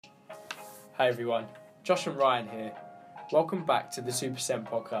Hi everyone, Josh and Ryan here. Welcome back to the 2%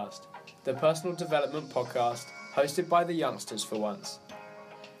 podcast, the personal development podcast hosted by the youngsters for once.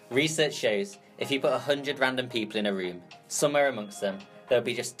 Research shows if you put 100 random people in a room, somewhere amongst them, there'll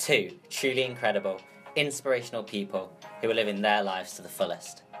be just 2 truly incredible, inspirational people who are living their lives to the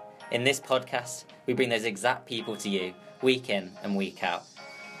fullest. In this podcast, we bring those exact people to you, week in and week out.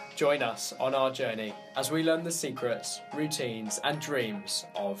 Join us on our journey as we learn the secrets, routines and dreams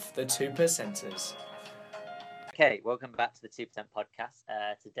of the 2%ers. Okay, welcome back to the 2% podcast.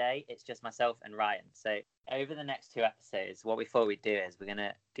 Today, it's just myself and Ryan. So over the next 2 episodes, what we thought we'd do is we're going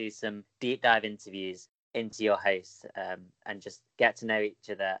to do some deep dive interviews into your hosts and just get to know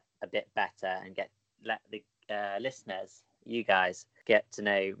each other a bit better and let the listeners, you guys, get to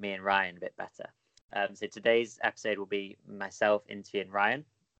know me and Ryan a bit better. So today's episode will be myself interviewing Ryan,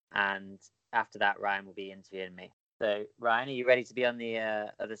 and after that, Ryan will be interviewing me. So, Ryan, are you ready to be on the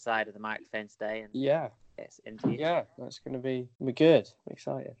other side of the microphone today? Yeah. Yes, interview. Yeah, that's going to be good. I'm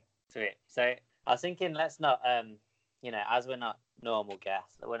excited. Sweet. So, I was thinking, let's not, as we're not normal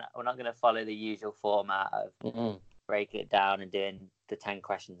guests, we're not going to follow the usual format of breaking it down and doing the 10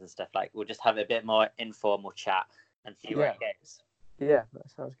 questions and stuff. Like, we'll just have a bit more informal chat and see where it goes. Yeah, that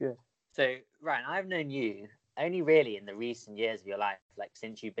sounds good. So, Ryan, I've known you only really in the recent years of your life, like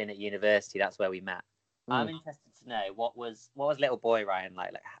since you've been at university. That's where we met. I'm interested to know what was little boy Ryan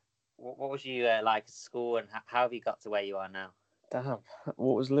like? Like, what was you like at school, and how have you got to where you are now? Damn,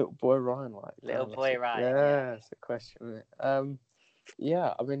 what was little boy Ryan like? Little boy Ryan. Yeah, that's a question, isn't it?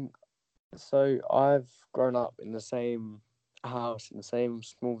 Yeah, I mean, so I've grown up in the same house in the same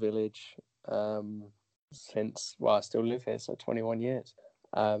small village since I still live here, so 21 years.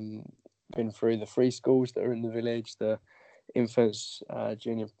 Been through the 3 schools that are in the village, the infants,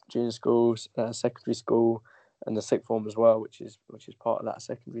 junior schools, secondary school, and the sixth form as well, which is part of that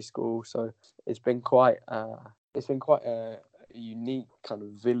secondary school. So it's been quite a unique kind of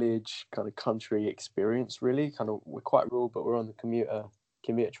village, kind of country experience. Really, kind of we're quite rural, but we're on the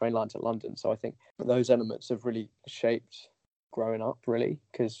commuter train line to London. So I think those elements have really shaped growing up, really,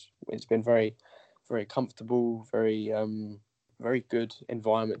 because it's been very, very comfortable, very very good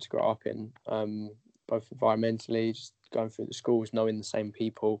environment to grow up in, both environmentally, just going through the schools, knowing the same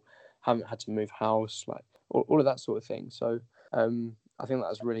people, haven't had to move house, like all of that sort of thing. So I think that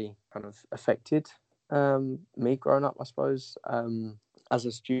has really kind of affected me growing up, I suppose. As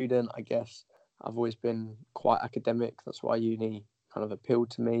a student, I guess I've always been quite academic. That's why uni kind of appealed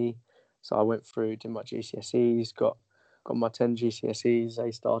to me. So I went through, did my GCSEs, got my 10 GCSEs,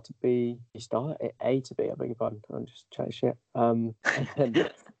 A star to B, A to B, I beg your pardon, I'm just chatting shit. And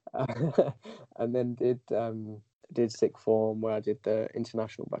then did sixth form, where I did the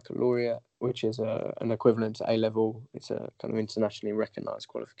International Baccalaureate, which is an equivalent to A-level. It's a kind of internationally recognised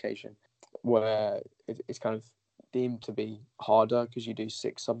qualification, where it's kind of deemed to be harder because you do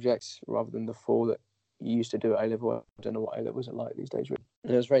 6 subjects rather than the 4 that you used to do at A-level. I don't know what A-levels are like these days.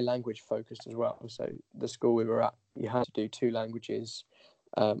 And it was very language focused as well. So the school we were at, you had to do 2 languages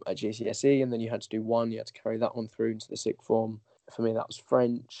at GCSE, and then you had to do 1. You had to carry that on through into the sixth form. For me, that was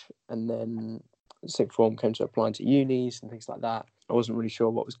French. And then sixth form came to applying to unis and things like that. I wasn't really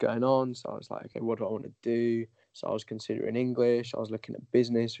sure what was going on. So I was like, okay, what do I want to do? So I was considering English. I was looking at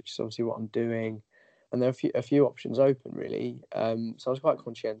business, which is obviously what I'm doing. And there are a few options open, really. So I was quite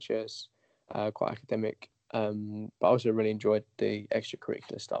conscientious, quite academic, but I also really enjoyed the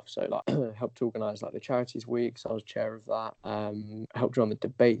extracurricular stuff. So like helped organise like the charities week, so I was chair of that. Helped run the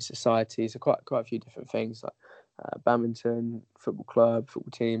debate society, so quite a few different things, like badminton, football club,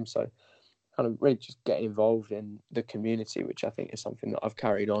 football team. So kind of really just getting involved in the community, which I think is something that I've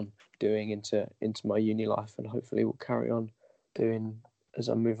carried on doing into my uni life, and hopefully will carry on doing as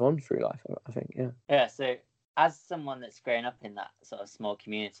I move on through life, I think. Yeah, so as someone that's grown up in that sort of small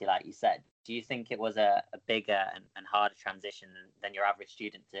community, like you said, do you think it was a bigger and harder transition than your average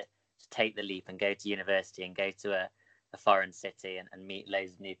student to take the leap and go to university and go to a foreign city and meet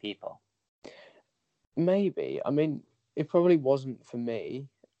loads of new people? Maybe. I mean, it probably wasn't for me.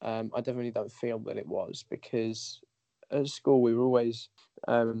 I definitely don't feel that it was, because at school we were always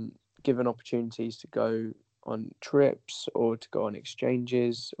given opportunities to go on trips or to go on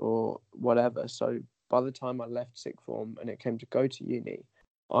exchanges or whatever. So by the time I left sixth form and it came to go to uni,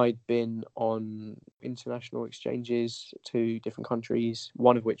 I'd been on international exchanges to different countries,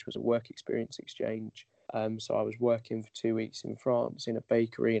 one of which was a work experience exchange. So I was working for 2 weeks in France in a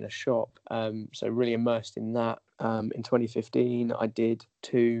bakery in a shop. So really immersed in that. In 2015, I did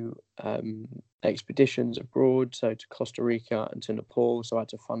 2 expeditions abroad, so to Costa Rica and to Nepal. So I had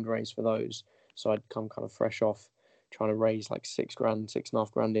to fundraise for those. So I'd come kind of fresh off trying to raise like 6 grand,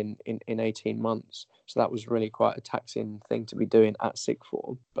 6.5 grand in 18 months. So that was really quite a taxing thing to be doing at sixth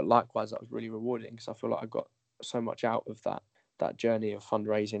form. But likewise, that was really rewarding because I feel like I got so much out of that journey of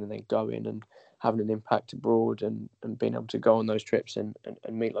fundraising and then going and having an impact abroad and being able to go on those trips and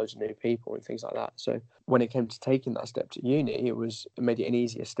meet loads of new people and things like that. So when it came to taking that step to uni, it made it an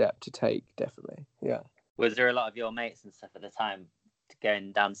easier step to take, definitely. Yeah. Was there a lot of your mates and stuff at the time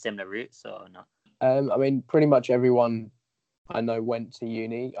going down similar routes or not? I mean, pretty much everyone I know went to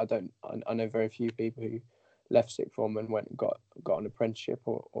uni. I know very few people who left sixth form and went and got an apprenticeship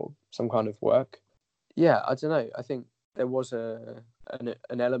or some kind of work. Yeah, I don't know. I think there was an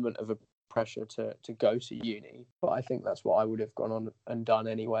element of a pressure to go to uni, but I think that's what I would have gone on and done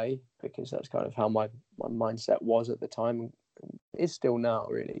anyway, because that's kind of how my mindset was at the time. It's still now,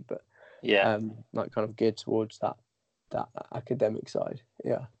 really, but like kind of geared towards that academic side.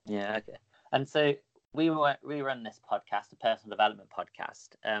 Yeah. Yeah. Okay. And so we run this podcast, a personal development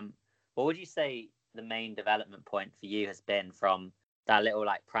podcast. What would you say the main development point for you has been from that little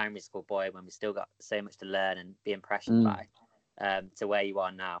like primary school boy when we still got so much to learn and be impressioned by, to where you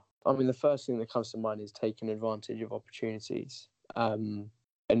are now? I mean, the first thing that comes to mind is taking advantage of opportunities. And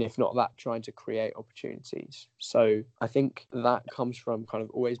if not that, trying to create opportunities. So I think that comes from kind of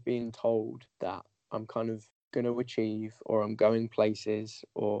always being told that I'm kind of going to achieve, or I'm going places,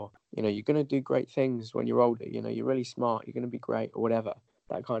 or, you know, you're going to do great things when you're older, you know, you're really smart, you're going to be great, or whatever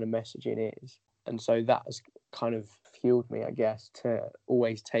that kind of messaging is. And so that has kind of fueled me, I guess, to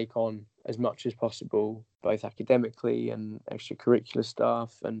always take on as much as possible, both academically and extracurricular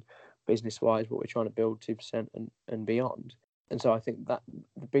stuff and business-wise, what we're trying to build 2% and beyond. And so I think that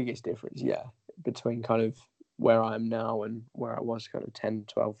the biggest difference, between kind of where I am now and where I was kind of 10,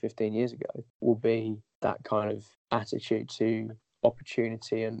 12, 15 years ago will be that kind of attitude to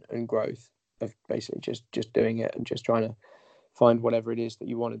opportunity and growth, of basically just doing it and just trying to find whatever it is that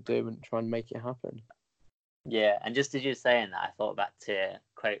you want to do and try and make it happen. Yeah, and just as you were saying that, I thought back to a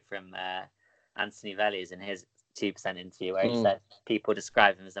quote from Anthony Vellies in his 2% interview where he said people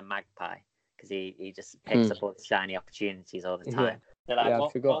describe him as a magpie because he just picks up all the shiny opportunities all the time. So, like,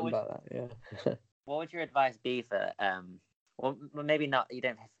 I've forgotten about that. Yeah. What would your advice be for well, maybe not, you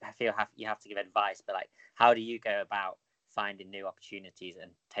don't feel you have to give advice, but like, how do you go about finding new opportunities and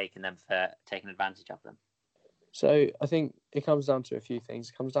taking advantage of them? So I think it comes down to a few things.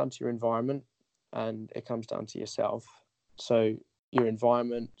 It comes down to your environment and it comes down to yourself. So your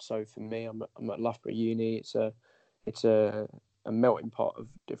environment. So for me, I'm at Loughborough Uni. It's a melting pot of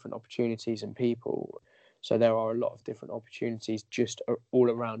different opportunities and people. So there are a lot of different opportunities just all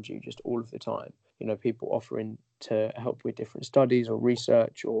around you, just all of the time. You know, people offering to help with different studies or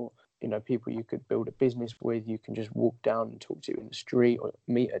research, or, you know, people you could build a business with, you can just walk down and talk to in the street or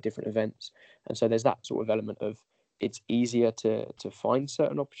meet at different events. And so there's that sort of element of it's easier to find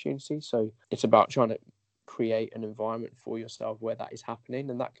certain opportunities. So it's about trying to create an environment for yourself where that is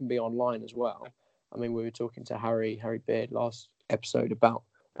happening, and that can be online as well. I mean, we were talking to Harry Beard last episode about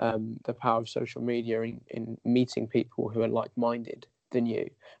the power of social media in meeting people who are like-minded than you,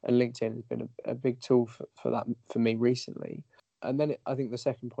 and LinkedIn has been a big tool for that for me recently. And then I think the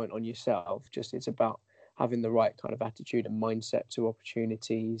second point on yourself, just it's about having the right kind of attitude and mindset to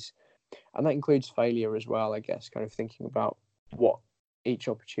opportunities, and that includes failure as well, I guess, kind of thinking about what each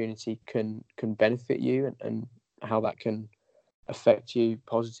opportunity can benefit you and how that can affect you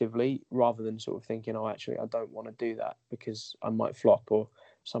positively, rather than sort of thinking, oh, actually I don't want to do that because I might flop or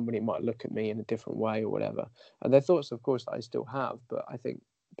somebody might look at me in a different way or whatever. And they're thoughts, of course, that I still have, but I think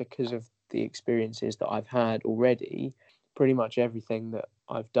because of the experiences that I've had already, pretty much everything that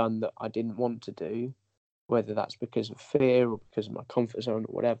I've done that I didn't want to do, whether that's because of fear or because of my comfort zone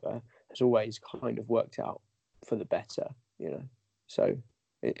or whatever, has always kind of worked out for the better, you know. So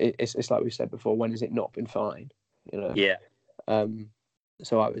it's like we said before, when has it not been fine, you know? Yeah.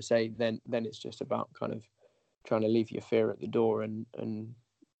 So I would say then it's just about kind of trying to leave your fear at the door and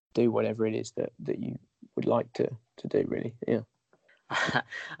do whatever it is that you would like to do, really. Yeah.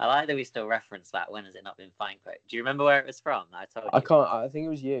 I like that we still reference that "when has it not been fine" quote. Do you remember where it was from? I think it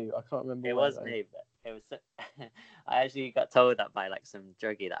was you. I can't remember. It was me, but it was. I actually got told that by like some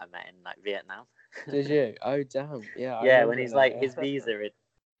druggie that I met in like Vietnam. Did you? Oh damn! Yeah. Yeah, when he's like his visa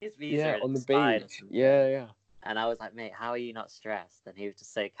on the beach. Yeah. And I was like, mate, how are you not stressed? And he was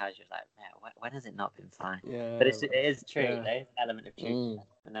just so casual, like, mate, when has it not been fine? Yeah. But it is true. Yeah. There is an element of truth.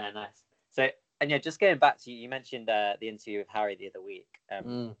 No, nice. So, and yeah, just going back to you mentioned the interview with Harry the other week,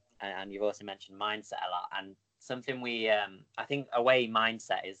 and you've also mentioned mindset a lot. And something I think a way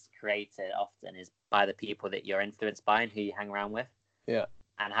mindset is created often is by the people that you're influenced by and who you hang around with. Yeah.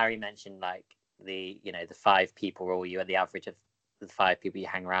 And Harry mentioned like the the 5 people rule. You are the average of the 5 people you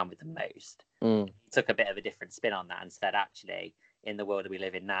hang around with the most. He took a bit of a different spin on that and said, actually, in the world that we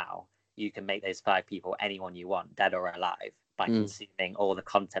live in now, you can make those 5 people anyone you want, dead or alive, by consuming all the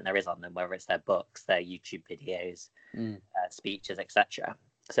content there is on them, whether it's their books, their YouTube videos, speeches, etc.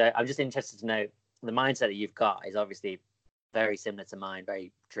 So I'm just interested to know, the mindset that you've got is obviously very similar to mine,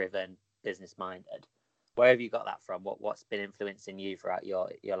 very driven, business minded. Where have you got that from? What's been influencing you throughout your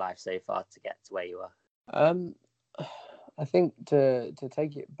life so far to get to where you are? I think to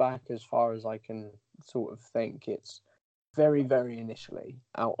take it back as far as I can sort of think, it's very, very initially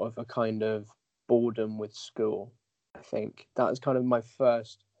out of a kind of boredom with school. I think that was kind of my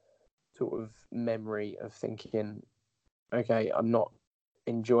first sort of memory of thinking, okay, I'm not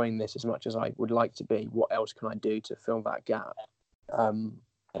enjoying this as much as I would like to be. What else can I do to fill that gap? And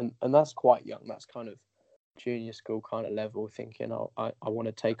that's quite young. That's kind of junior school kind of level, thinking, oh, I want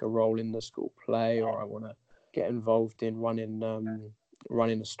to take a role in the school play, or I want to get involved in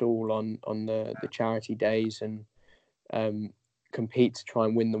running a stall on the charity days, and compete to try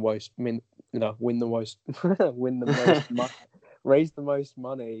and win the most money, raise the most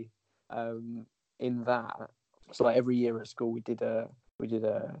money in that. So like every year at school we did a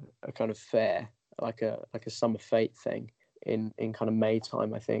kind of fair, like a summer fete thing in kind of May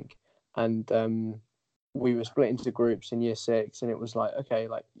time, I think. And we were split into groups in year 6, and it was like, okay,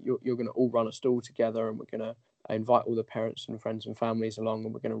 like you're going to all run a stall together, and we're going to invite all the parents and friends and families along,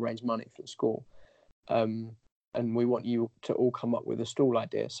 and we're going to raise money for the school. And we want you to all come up with a stall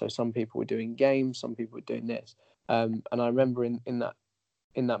idea. So some people were doing games, some people were doing this. And I remember in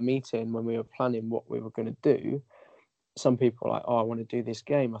that meeting, when we were planning what we were going to do, some people were like, oh, I want to do this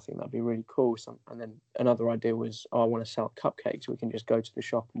game. I think that'd be really cool. And then another idea was, oh, I want to sell cupcakes. We can just go to the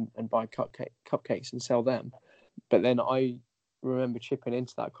shop and buy cupcakes and sell them. But then I remember chipping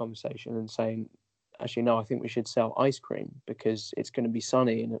into that conversation and saying, actually, no, I think we should sell ice cream, because it's going to be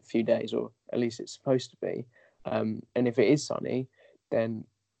sunny in a few days, or at least it's supposed to be. And if it is sunny, then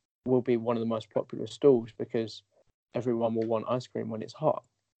we'll be one of the most popular stalls, because everyone will want ice cream when it's hot.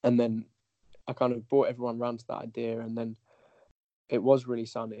 And then I kind of brought everyone around to that idea, and then it was really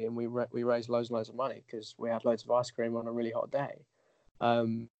sunny, and we raised loads and loads of money because we had loads of ice cream on a really hot day.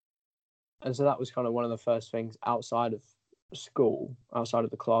 And so that was kind of one of the first things outside of school, outside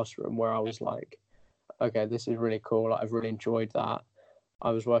of the classroom, where I was like, okay, this is really cool. Like, I've really enjoyed that. I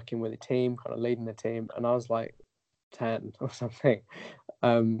was working with a team, kind of leading the team, and I was like 10 or something.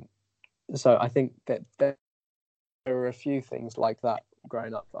 So I think that there are a few things like that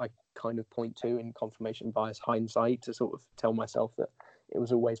growing up that I kind of point to in confirmation bias hindsight, to sort of tell myself that it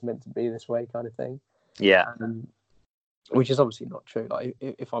was always meant to be this way, kind of thing. Yeah. Which is obviously not true. Like,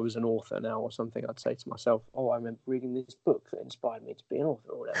 if I was an author now or something, I'd say to myself, oh, I remember reading this book that inspired me to be an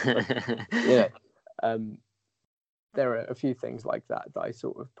author or whatever. But, there are a few things like that I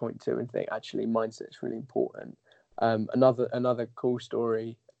sort of point to and think, actually, mindset's really important. Another cool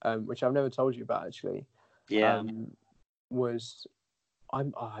story, which I've never told you about, actually, was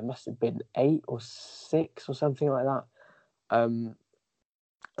I must have been 8 or 6 or something like that. And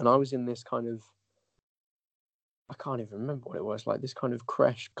I was in this kind of, I can't even remember what it was, like this kind of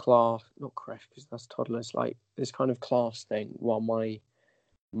creche class, not creche because that's toddlers, like this kind of class thing, while my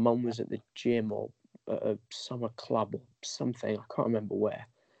mum was at the gym or at a summer club or something, I can't remember where.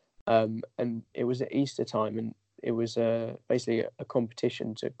 And it was at Easter time, and it was basically a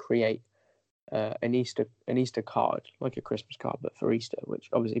competition to create an Easter card, like a Christmas card, but for Easter, which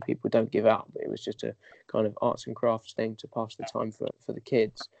obviously people don't give out, but it was just a kind of arts and crafts thing to pass the time for the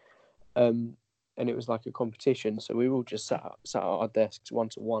kids. And it was like a competition, so we all just sat at our desks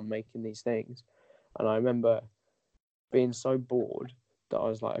 1-to-1 making these things. And I remember being so bored that I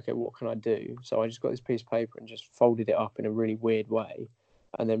was like, okay, what can I do? So I just got this piece of paper and just folded it up in a really weird way,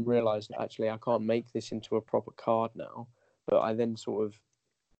 and then realised that actually I can't make this into a proper card now. But I then sort of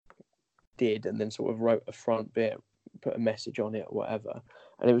did, and then sort of wrote a front bit, put a message on it or whatever,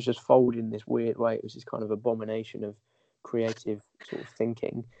 and it was just folded in this weird way. It was this kind of abomination of creative sort of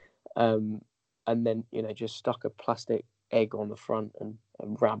thinking. And then, just stuck a plastic egg on the front and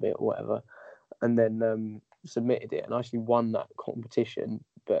rabbit or whatever, and then submitted it, and I actually won that competition.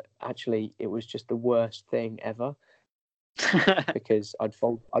 But actually, it was just the worst thing ever because I'd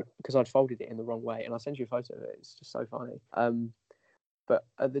folded it in the wrong way, and I'll send you a photo of it. It's just so funny. But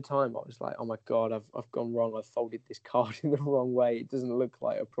at the time, I was like, oh my god, I've gone wrong. I've folded this card in the wrong way. It doesn't look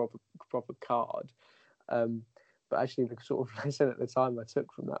like a proper card. But actually, the sort of lesson at the time I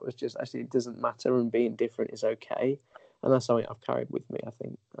took from that was just, actually, it doesn't matter, and being different is okay. And that's something I've carried with me, I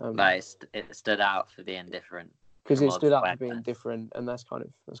think. Like it stood out for being different. because it stood out for awareness. being different, and that's kind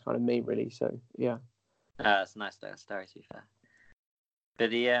of me, really. So yeah. That's a nice story, to be fair.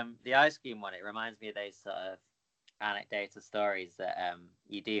 But the ice cream one, it reminds me of those sort of anecdotal stories that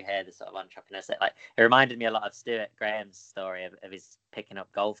you do hear, the sort of entrepreneurs. Like, it reminded me a lot of Stuart Graham's story of his picking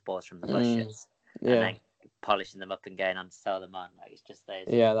up golf balls from the bushes and then polishing them up and going on to sell them on. Like, it's just those.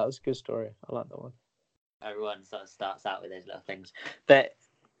 Yeah, that was a good story. I like that one. Everyone sort of starts out with those little things. But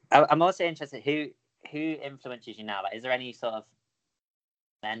I'm also interested, who influences you now? Like, is there any sort of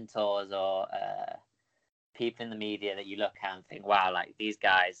mentors or people in the media that you look at and think, wow, like these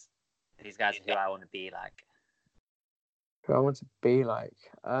guys are who I want to be like? Who I want to be like?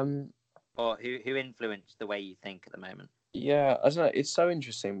 Or who influenced the way you think at the moment? Yeah, I don't know. It's so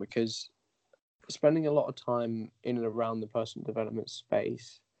interesting because spending a lot of time in and around the personal development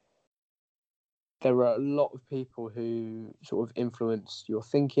space, there are a lot of people who sort of influence your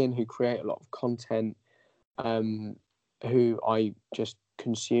thinking, who create a lot of content, who I just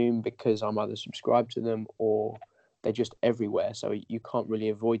consume because I'm either subscribed to them or they're just everywhere. So you can't really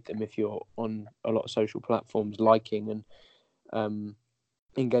avoid them if you're on a lot of social platforms, liking and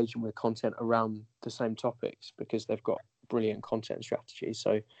engaging with content around the same topics, because they've got brilliant content strategies.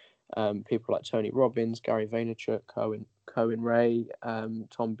 So people like Tony Robbins, Gary Vaynerchuk, Cohen Ray,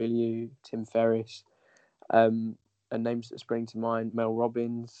 Tom Bilyeu, Tim Ferriss, and names that spring to mind, Mel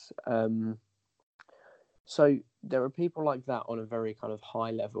Robbins. So there are people like that on a very kind of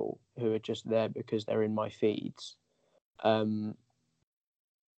high level who are just there because they're in my feeds. But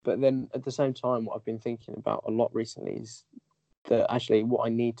then at the same time, what I've been thinking about a lot recently is that actually what I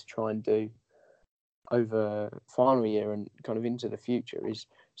need to try and do over final year and kind of into the future is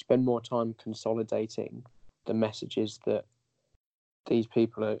spend more time consolidating the messages that these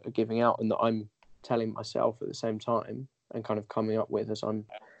people are giving out and that I'm telling myself at the same time and kind of coming up with as I'm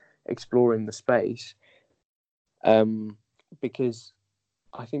exploring the space. Because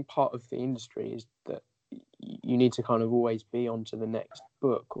I think part of the industry is that you need to kind of always be on to the next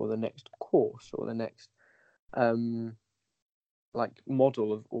book or the next course or the next like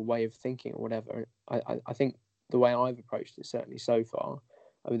model of or way of thinking or whatever. I think the way I've approached it, certainly so far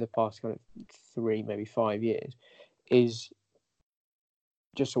over the past kind of 3, maybe 5 years, is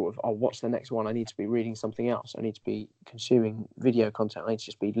just sort of, what's the next one? I need to be reading something else. I need to be consuming video content. I need to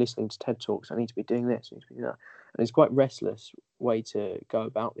just be listening to TED Talks. I need to be doing this. I need to be doing that. And it's quite a restless way to go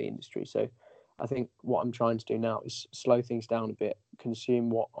about the industry. So I think what I'm trying to do now is slow things down a bit, consume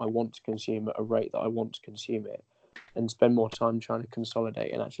what I want to consume at a rate that I want to consume it, and spend more time trying to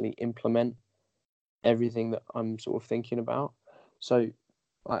consolidate and actually implement everything that I'm sort of thinking about. So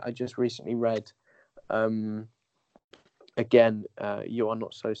I just recently read, again, You Are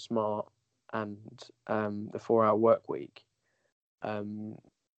Not So Smart and The 4-Hour Workweek,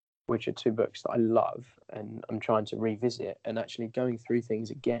 which are 2 books that I love and I'm trying to revisit, and actually going through things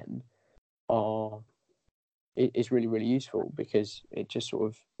again is really, really useful because it just sort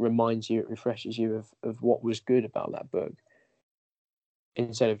of reminds you, it refreshes you of what was good about that book,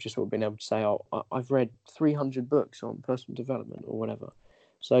 instead of just sort of being able to say, I've read 300 books on personal development or whatever.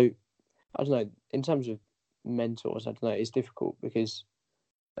 So I don't know, in terms of mentors, I don't know, it's difficult because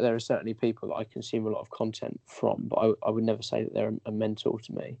there are certainly people that I consume a lot of content from, but I would never say that they're a mentor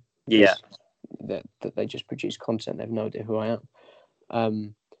to me. Yeah. That they just produce content, they have no idea who I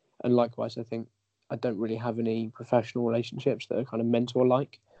am. And likewise, I think I don't really have any professional relationships that are kind of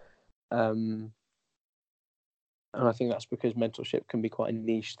mentor-like. And I think that's because mentorship can be quite a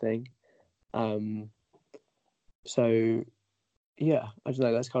niche thing. So, yeah, I don't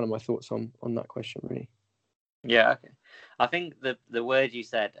know. That's kind of my thoughts on that question, really. Yeah, okay. I think the word you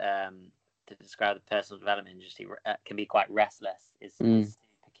said to describe the personal development industry can be quite restless is super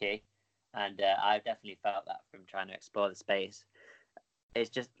key. And I've definitely felt that from trying to explore the space. It's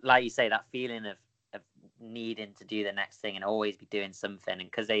just, like you say, that feeling of needing to do the next thing and always be doing something.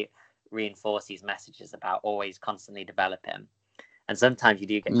 And because they reinforce these messages about always constantly developing. And sometimes you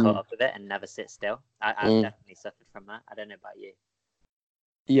do get caught up with it and never sit still. I've definitely suffered from that. I don't know about you.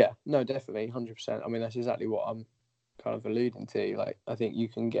 Yeah, no, definitely, 100%. I mean, that's exactly what I'm kind of alluding to. Like, I think you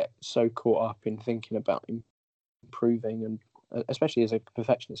can get so caught up in thinking about improving, and especially as a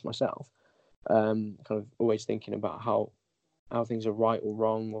perfectionist myself, kind of always thinking about how things are right or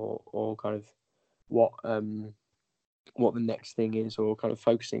wrong, or kind of what the next thing is, or kind of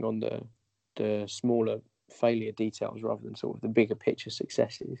focusing on the smaller failure details rather than sort of the bigger picture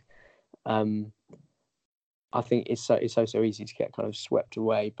successes. I think it's so easy to get kind of swept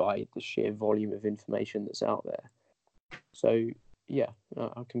away by the sheer volume of information that's out there. So yeah,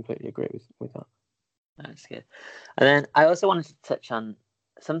 I completely agree with that. That's good. And then I also wanted to touch on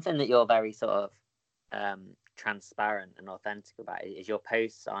something that you're very sort of transparent and authentic about it is your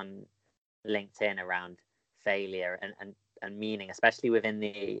posts on LinkedIn around failure and meaning, especially within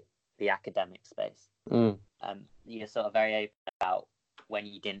the academic space. You're sort of very open about when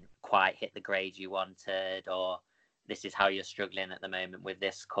you didn't quite hit the grade you wanted, or this is how you're struggling at the moment with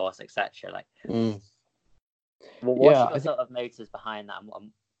this course, etc. Like, what's your sort of motives behind that,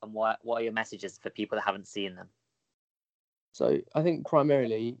 and what are your messages for people that haven't seen them? So I think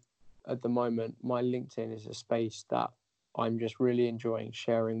primarily at the moment, my LinkedIn is a space that I'm just really enjoying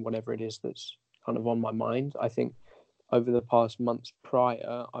sharing whatever it is that's kind of on my mind. I think over the past months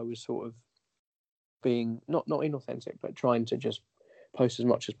prior, I was sort of being not inauthentic, but trying to just post as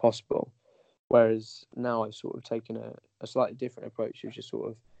much as possible. Whereas now I've sort of taken a slightly different approach of just sort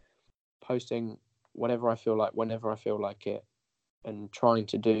of posting whatever I feel like, whenever I feel like it, and trying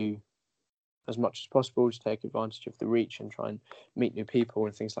to do as much as possible to take advantage of the reach and try and meet new people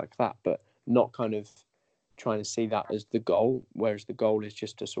and things like that, but not kind of trying to see that as the goal, whereas the goal is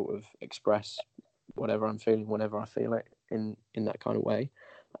just to sort of express whatever I'm feeling whenever I feel it in that kind of way.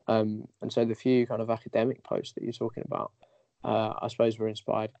 And so the few kind of academic posts that you're talking about, I suppose were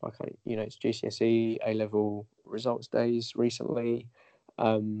inspired by kind of, it's GCSE, A-level results days recently,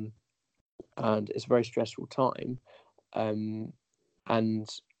 and it's a very stressful time. And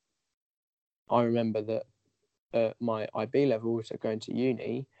I remember that at my IB level, so going to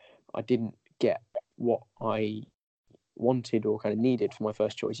uni, I didn't get what I wanted or kind of needed for my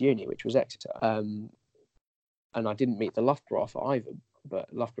first choice uni, which was Exeter. And I didn't meet the Loughborough offer either,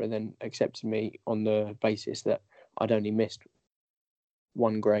 but Loughborough then accepted me on the basis that I'd only missed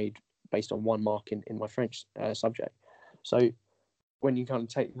one grade based on one mark in my French subject. So when you kind of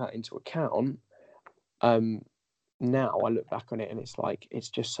take that into account, now I look back on it and it's like, it's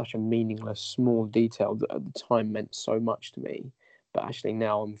just such a meaningless small detail that at the time meant so much to me. But actually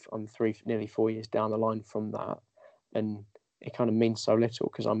now I'm nearly 4 years down the line from that, and it kind of means so little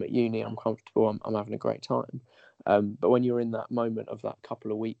because I'm at uni, I'm comfortable, I'm having a great time. But when you're in that moment of that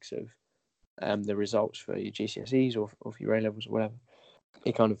couple of weeks of the results for your GCSEs or for your A-levels or whatever,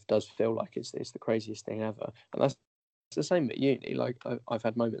 it kind of does feel like it's the craziest thing ever. And that's the same at uni. Like I've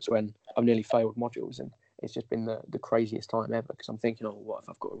had moments when I've nearly failed modules and it's just been the craziest time ever because I'm thinking, oh, what if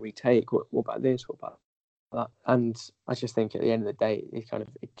I've got to retake? What about this? What about that? And I just think at the end of the day,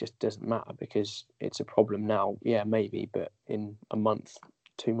 it just doesn't matter because it's a problem now. Yeah, maybe, but in a month,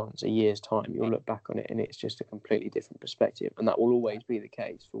 2 months, a year's time, you'll look back on it and it's just a completely different perspective. And that will always be the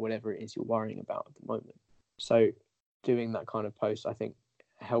case for whatever it is you're worrying about at the moment. So doing that kind of post, I think,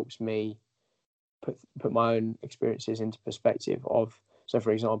 helps me put my own experiences into perspective of, so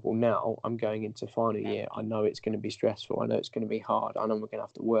for example, now I'm going into final year. I know it's going to be stressful. I know it's going to be hard. I know we're going to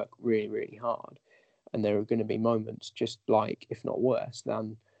have to work really, really hard. And there are going to be moments just like, if not worse,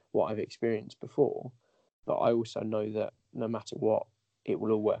 than what I've experienced before. But I also know that no matter what, it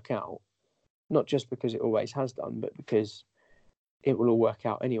will all work out. Not just because it always has done, but because it will all work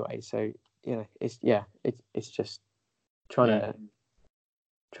out anyway. So, it's just trying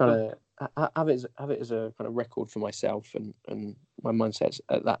to have it as a kind of record for myself and my mindsets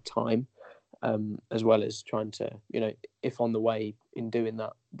at that time, as well as trying to, if on the way in doing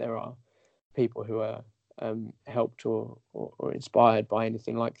that there are people who are helped or inspired by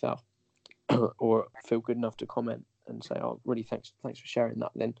anything like that, or feel good enough to comment and say, "Oh, really, thanks for sharing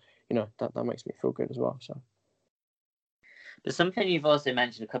that." Then that makes me feel good as well. So, but something you've also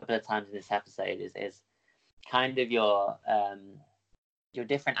mentioned a couple of times in this episode is kind of your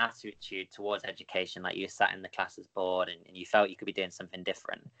different attitude towards education. Like you sat in the classes board and you felt you could be doing something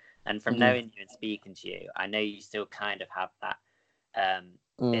different. And from knowing you and speaking to you, I know you still kind of have that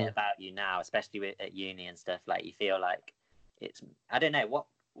bit about you now, especially at uni and stuff. Like you feel like it's, I don't know,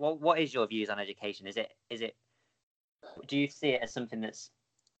 what is your views on education? Is it do you see it as something that's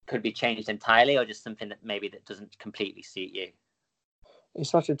could be changed entirely, or just something that maybe that doesn't completely suit you?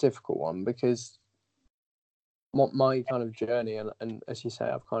 It's such a difficult one because what my kind of journey, and as you say,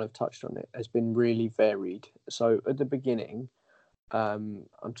 I've kind of touched on it, has been really varied. So at the beginning, I'm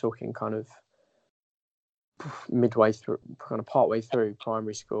talking kind of midway through, kind of partway through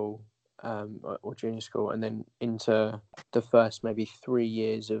primary school or junior school, and then into the first maybe 3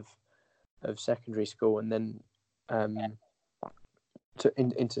 years of secondary school, and then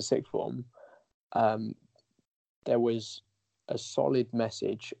into sixth form, there was a solid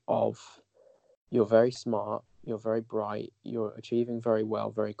message of, you're very smart, you're very bright, you're achieving very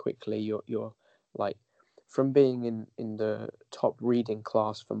well very quickly, you're like, from being in the top reading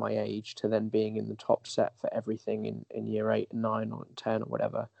class for my age to then being in the top set for everything in year 8 and 9 or 10 or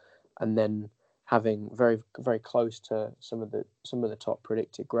whatever, and then having very, very close to some of the top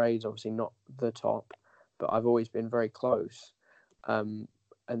predicted grades, obviously not the top, but I've always been very close. And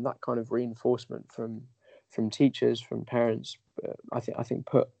that kind of reinforcement from teachers, from parents, I think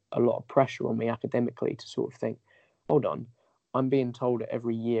put a lot of pressure on me academically to sort of think, hold on, I'm being told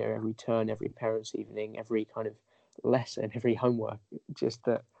every year, every turn, every parents' evening, every kind of lesson, every homework, just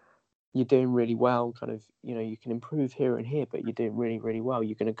that you're doing really well, kind of, you can improve here and here, but you're doing really, really well.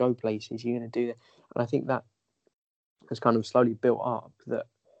 You're going to go places, you're going to do that. And I think that has kind of slowly built up that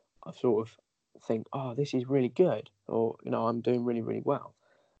I sort of think, oh, this is really good, or, I'm doing really, really well.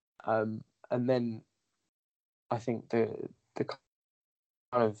 And then I think the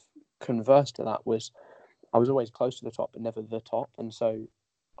kind of converse to that was I was always close to the top, but never the top. And so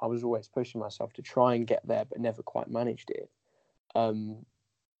I was always pushing myself to try and get there, but never quite managed it.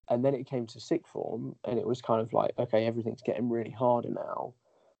 And then it came to sixth form, and it was kind of like, okay, everything's getting really harder now.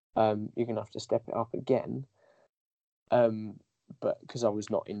 You're going to have to step it up again. But because I was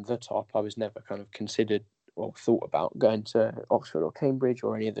not in the top, I was never kind of considered or thought about going to Oxford or Cambridge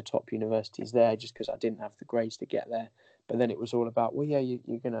or any of the top universities there, just because I didn't have the grades to get there. But then it was all about, well, yeah,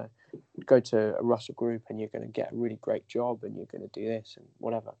 you're going to go to a Russell Group and you're going to get a really great job and you're going to do this and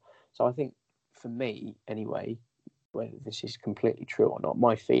whatever. So I think for me, anyway, whether this is completely true or not,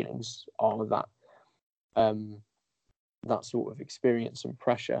 my feelings are that that sort of experience and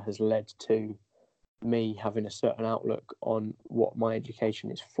pressure has led to me having a certain outlook on what my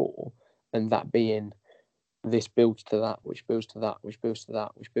education is for, and that being this builds to that, which builds to that, which builds to that,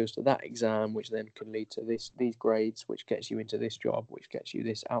 which builds to that exam, which then can lead to these grades, which gets you into this job, which gets you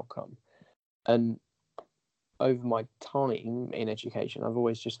this outcome. And over my time in education, I've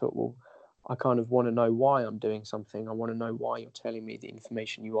always just thought, well, I kind of want to know why I'm doing something. I want to know why you're telling me the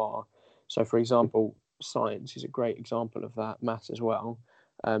information you are. So, for example, science is a great example of that, maths as well,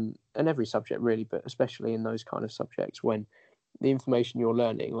 and every subject really, but especially in those kind of subjects when the information you're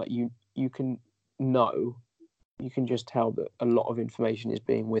learning, like you can know, you can just tell that a lot of information is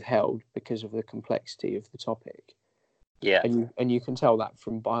being withheld because of the complexity of the topic. Yeah. And you can tell that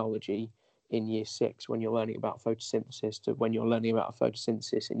from biology in year 6 when you're learning about photosynthesis to when you're learning about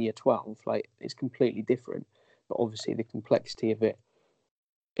photosynthesis in year 12. Like, it's completely different, but obviously the complexity of it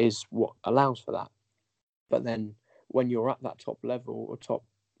is what allows for that. But then when you're at that top level or top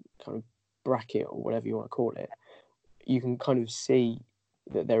kind of bracket or whatever you want to call it, you can kind of see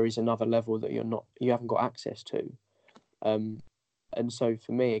that there is another level that you haven't got access to. And so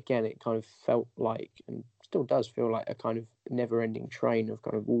for me, again, it kind of felt like, and still does feel like, a kind of never-ending train of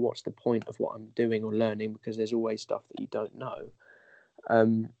kind of, well, what's the point of what I'm doing or learning? Because there's always stuff that you don't know,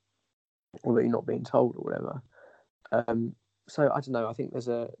 or that you're not being told or whatever. So I don't know. I think there's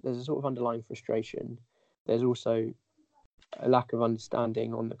a sort of underlying frustration. There's also a lack of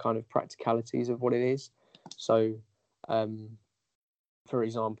understanding on the kind of practicalities of what it is. So, for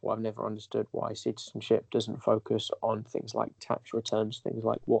example, I've never understood why citizenship doesn't focus on things like tax returns, things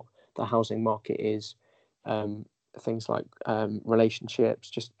like what the housing market is, things like relationships,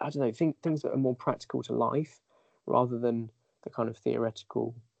 just, I don't know, things that are more practical to life rather than the kind of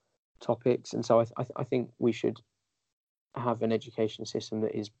theoretical topics. And so I think we should have an education system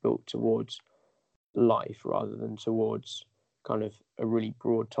that is built towards life rather than towards kind of a really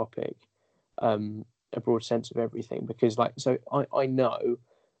broad topic, a broad sense of everything. Because, like, so I know,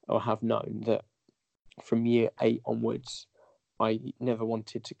 or have known, that from year 8 onwards I never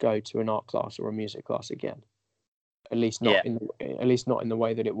wanted to go to an art class or a music class again, at least not in the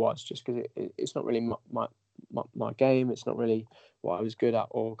way that it was, just because it's not really my game. It's not really what I was good at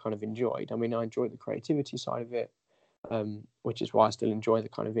or kind of enjoyed. I mean, I enjoyed the creativity side of it, which is why I still enjoy the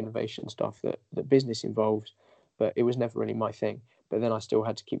kind of innovation stuff that business involves, but it was never really my thing. But then I still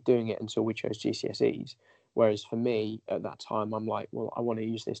had to keep doing it until we chose GCSEs. Whereas for me at that time, I'm like, well, I want to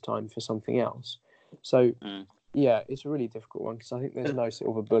use this time for something else. So yeah, it's a really difficult one because I think there's no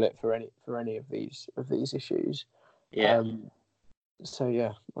silver bullet for any of these issues. Yeah. So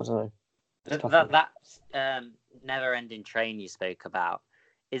yeah, I don't know. That never-ending train you spoke about,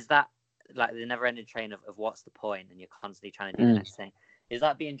 is that like the never-ending train of what's the point, and you're constantly trying to do the next thing? Is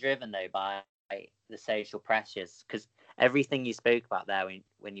that being driven though by the social pressures? Because everything you spoke about there,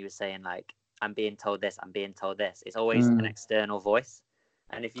 when you were saying like, I'm being told this, it's always an external voice.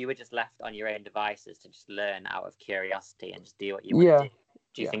 And if you were just left on your own devices to just learn out of curiosity and just do what you want to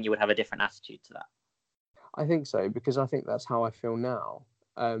do you think you would have a different attitude to that? I think so, because I think that's how I feel now.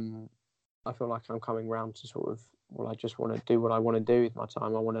 I feel like I'm coming round to sort of, well, I just want to do what I want to do with my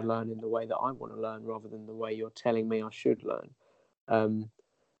time. I want to learn in the way that I want to learn rather than the way you're telling me I should learn.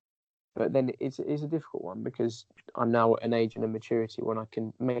 But then it's a difficult one because I'm now at an age and a maturity when I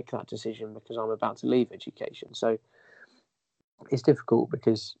can make that decision because I'm about to leave education. So it's difficult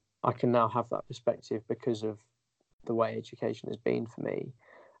because I can now have that perspective because of the way education has been for me.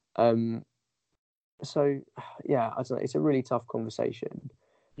 So yeah, I don't know. It's a really tough conversation.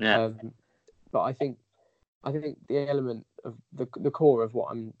 Yeah. But I think the element of the core of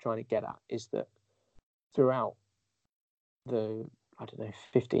what I'm trying to get at is that throughout the, I don't know,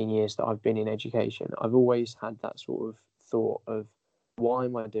 15 years that I've been in education, I've always had that sort of thought of why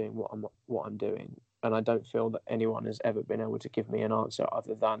am I doing what I'm doing? And I don't feel that anyone has ever been able to give me an answer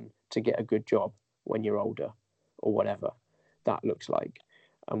other than to get a good job when you're older, or whatever that looks like.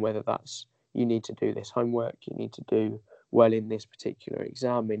 And whether that's you need to do this homework, you need to do well in this particular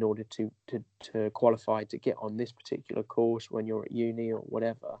exam in order to qualify to get on this particular course when you're at uni or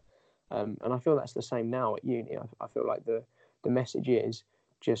whatever. And I feel that's the same now at uni. I feel like the message is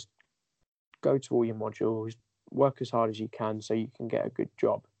just go to all your modules, work as hard as you can so you can get a good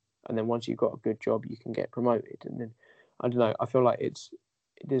job. And then once you've got a good job, you can get promoted. And then, I don't know, I feel like it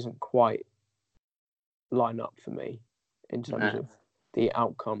doesn't quite line up for me in terms of the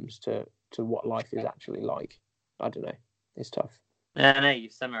outcomes to what life is actually like. I don't know. It's tough. Yeah, no,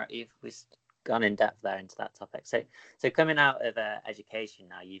 we've gone in depth there into that topic. So coming out of education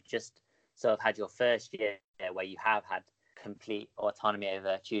now, you've just sort of had your first year where you have had complete autonomy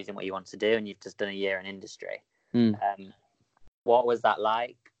over choosing what you want to do, and you've just done a year in industry. What was that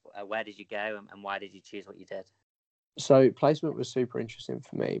like? Where did you go, and why did you choose what you did? So placement was super interesting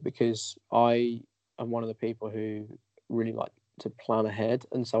for me because I am one of the people who really like to plan ahead,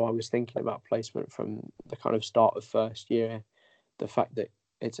 and so I was thinking about placement from the kind of start of first year. The fact that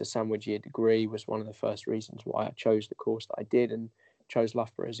it's a sandwich year degree was one of the first reasons why I chose the course that I did and chose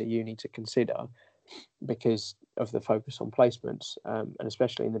Loughborough as a uni to consider, because of the focus on placements, and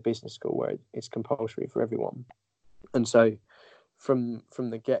especially in the business school where it's compulsory for everyone. And so from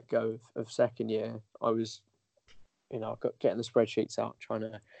the get-go of second year, I was, getting the spreadsheets out, trying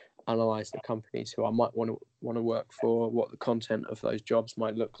to analyze the companies who I might want to work for, what the content of those jobs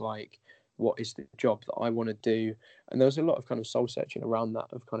might look like, what is the job that I want to do. And there was a lot of kind of soul searching around that,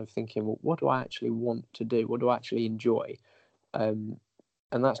 of kind of thinking, well, what do I actually want to do? What do I actually enjoy? And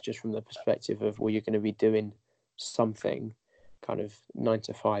that's just from the perspective of, well, you're going to be doing something kind of 9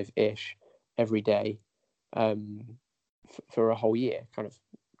 to 5-ish every day, for a whole year, kind of,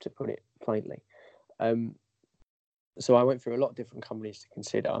 to put it plainly. So I went through a lot of different companies to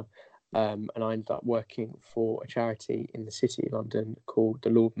consider, and I ended up working for a charity in the City of London called the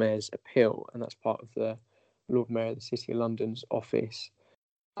Lord Mayor's Appeal, and that's part of the Lord Mayor of the City of London's office.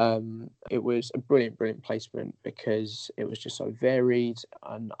 It was a brilliant placement because it was just so varied,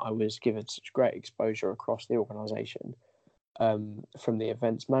 and I was given such great exposure across the organisation, from the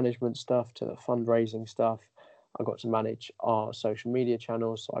events management stuff to the fundraising stuff. I got to manage our social media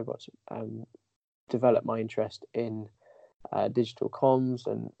channels, so I got to develop my interest in digital comms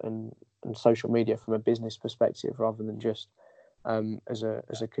and social media from a business perspective, rather than just as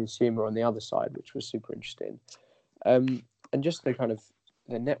a consumer on the other side, which was super interesting. And just the kind of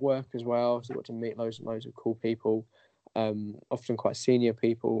the network as well. So I got to meet loads and loads of cool people, often quite senior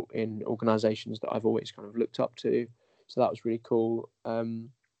people in organisations that I've always kind of looked up to. So that was really cool. And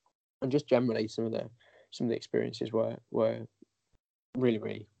just generally, some of the experiences were really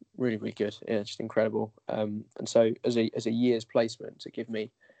good. Yeah, just incredible. And so as a year's placement, to give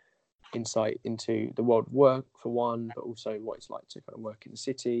me insight into the world of work for one, but also what it's like to kind of work in the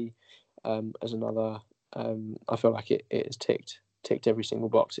city as another. I feel like it has ticked every single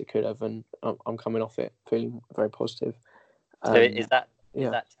box it could have, and I'm coming off it feeling very positive. So is that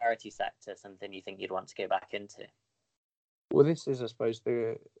charity sector something you think you'd want to go back into? Well, this is, I suppose,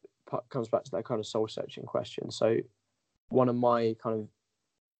 comes back to that kind of soul searching question. So one of my kind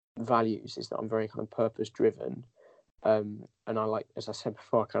of values is that I'm very kind of purpose driven, and I like, as I said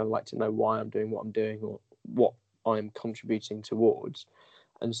before, I kind of like to know why I'm doing what I'm doing or what I'm contributing towards.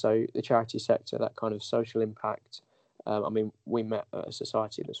 And so the charity sector, that kind of social impact. I mean, we met at a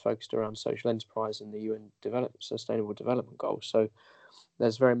society that's focused around social enterprise and the UN Sustainable Development Goals. So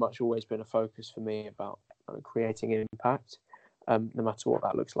there's very much always been a focus for me about creating an impact, no matter what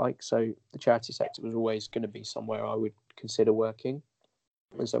that looks like. So the charity sector was always going to be somewhere I would consider working.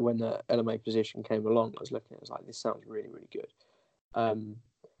 And so when the LMA position came along, I was looking, I was like, this sounds really, really good.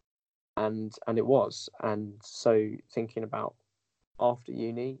 And it was. And so thinking about after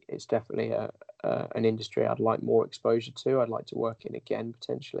uni, it's definitely an industry I'd like more exposure to. I'd like to work in again,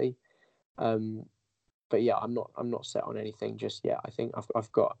 potentially. But yeah, I'm not set on anything just yet. I think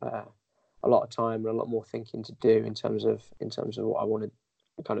I've got a lot of time and a lot more thinking to do in terms of what I want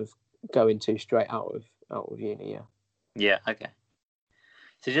to kind of go into straight out of uni. Yeah. Okay.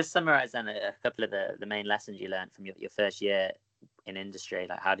 So just summarise then a couple of the main lessons you learned from your first year in industry?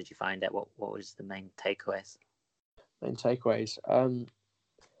 Like, how did you find it? What was the main takeaways? Main takeaways.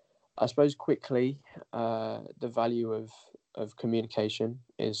 I suppose quickly, the value of communication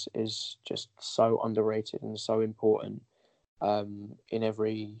is just so underrated and so important in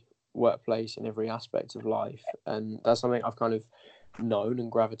every workplace, in every aspect of life, and that's something I've kind of known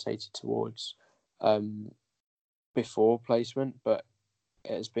and gravitated towards before placement, but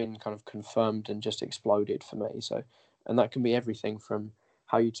it has been kind of confirmed and just exploded for me. So, and that can be everything from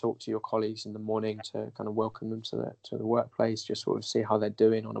how you talk to your colleagues in the morning to kind of welcome them to the workplace, just sort of see how they're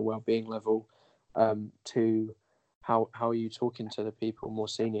doing on a well-being level, to how are you talking to the people more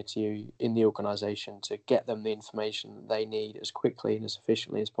senior to you in the organisation to get them the information that they need as quickly and as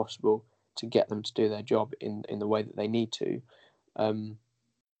efficiently as possible to get them to do their job in the way that they need to, and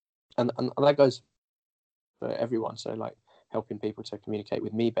that goes for everyone. So like helping people to communicate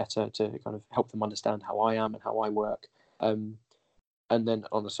with me better, to kind of help them understand how I am and how I work. And then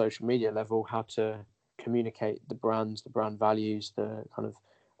on the social media level, how to communicate the brands, the brand values, the kind of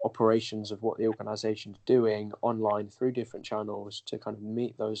operations of what the organization's doing online through different channels to kind of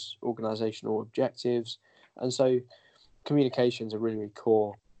meet those organizational objectives. And so communication is a really, really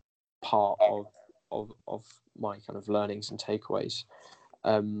core part of my kind of learnings and takeaways.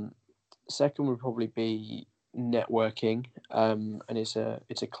 Second would probably be networking, and it's a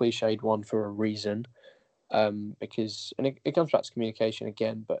cliched one for a reason, because it comes back to communication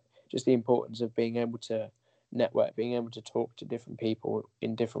again, but just the importance of being able to network, being able to talk to different people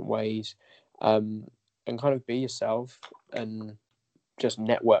in different ways, and kind of be yourself and just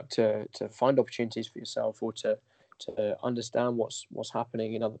network to find opportunities for yourself, or to understand what's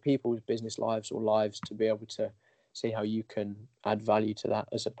happening in other people's business lives or lives, to be able to see how you can add value to that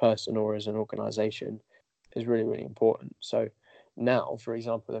as a person or as an organization is really, really important. So now, for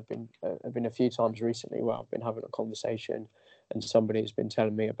example, there've been a few times recently where I've been having a conversation and somebody has been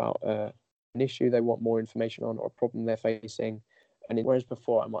telling me about an issue they want more information on, or a problem they're facing. And whereas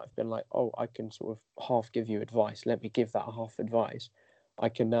before I might have been like, oh, I can sort of half give you advice, let me give that half advice, I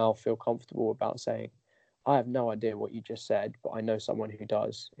can now feel comfortable about saying, I have no idea what you just said, but I know someone who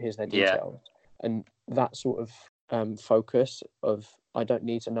does. Here's their details. And that sort of focus of, I don't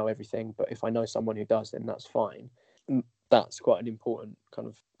need to know everything, but if I know someone who does, then that's fine. That's quite an important kind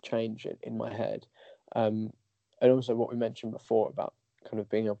of change in my head. And also what we mentioned before about kind of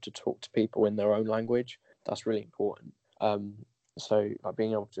being able to talk to people in their own language, that's really important. So like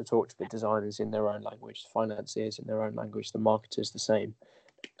being able to talk to the designers in their own language, the financiers in their own language, the marketers the same,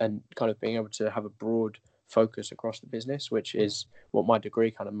 and kind of being able to have a broad focus across the business, which is what my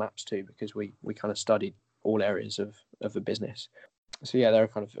degree kind of maps to, because we kind of studied all areas of a business. So yeah, there are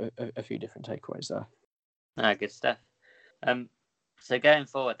kind of a few different takeaways there. Good stuff. So going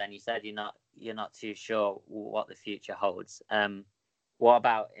forward, then, you said you're not too sure what the future holds. What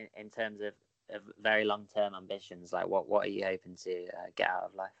about in terms of very long-term ambitions? Like, what are you hoping to get out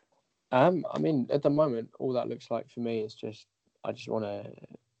of life? I mean, at the moment, all that looks like for me is just, I just want to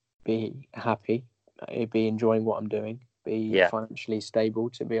be happy, be enjoying what I'm doing, be financially stable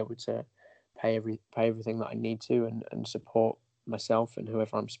to be able to pay everything that I need to, and support myself and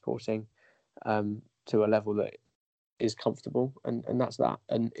whoever I'm supporting to a level that is comfortable, and that's that.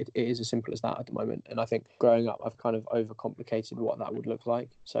 And it is as simple as that at the moment. And I think growing up, I've kind of overcomplicated what that would look like.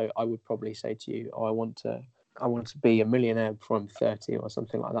 So I would probably say to you, oh, I want to be a millionaire before I'm 30 or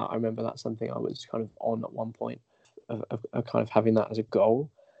something like that. I remember that's something I was kind of on at one point, of kind of having that as a goal.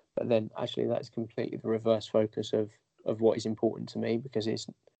 But then actually that's completely the reverse focus of what is important to me, because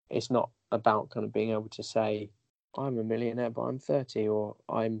it's not about kind of being able to say I'm a millionaire but I'm 30, or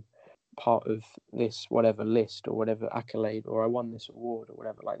I'm part of this whatever list or whatever accolade, or I won this award or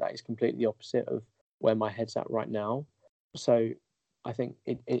whatever. Like, that is completely the opposite of where my head's at right now. So I think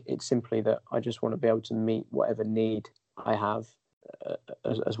it's simply that I just want to be able to meet whatever need I have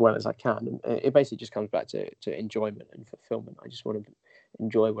as well as I can. And it basically just comes back to enjoyment and fulfillment. I just want to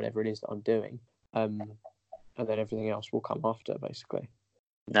enjoy whatever it is that I'm doing, and then everything else will come after, basically.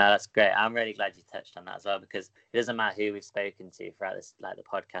 No, that's great. I'm really glad you touched on that as well, because it doesn't matter who we've spoken to throughout this, like the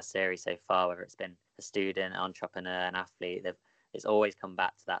podcast series so far, whether it's been a student, entrepreneur, an athlete, it's always come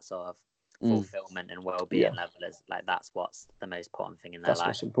back to that sort of fulfillment and well-being level. As like, that's what's the most important thing in their life. That's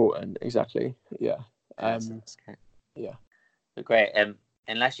what's important, exactly. Yeah. That's great. Yeah. Great.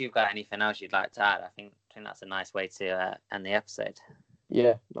 Unless you've got anything else you'd like to add, I think that's a nice way to end the episode.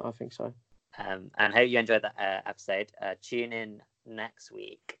 Yeah, no, I think so. And hope you enjoyed that episode. Tune in next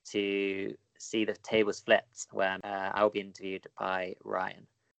week to see the tables flipped, where I'll be interviewed by Ryan.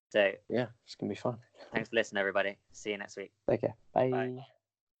 So yeah, it's gonna be fun. Thanks for listening, everybody. See you next week. Take care. Bye. Bye.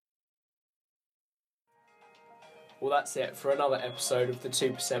 Well, that's it for another episode of the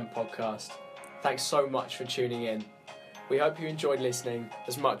 2% podcast. Thanks so much for tuning in. We hope you enjoyed listening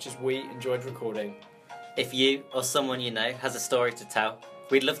as much as we enjoyed recording. If you or someone you know has a story to tell,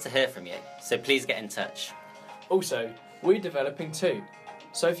 we'd love to hear from you, so please get in touch. Also, we're developing too,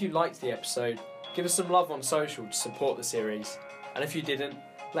 so if you liked the episode, give us some love on social to support the series, and if you didn't,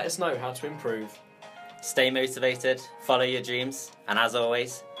 let us know how to improve. Stay motivated, follow your dreams, and as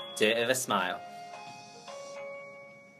always, do it with a smile.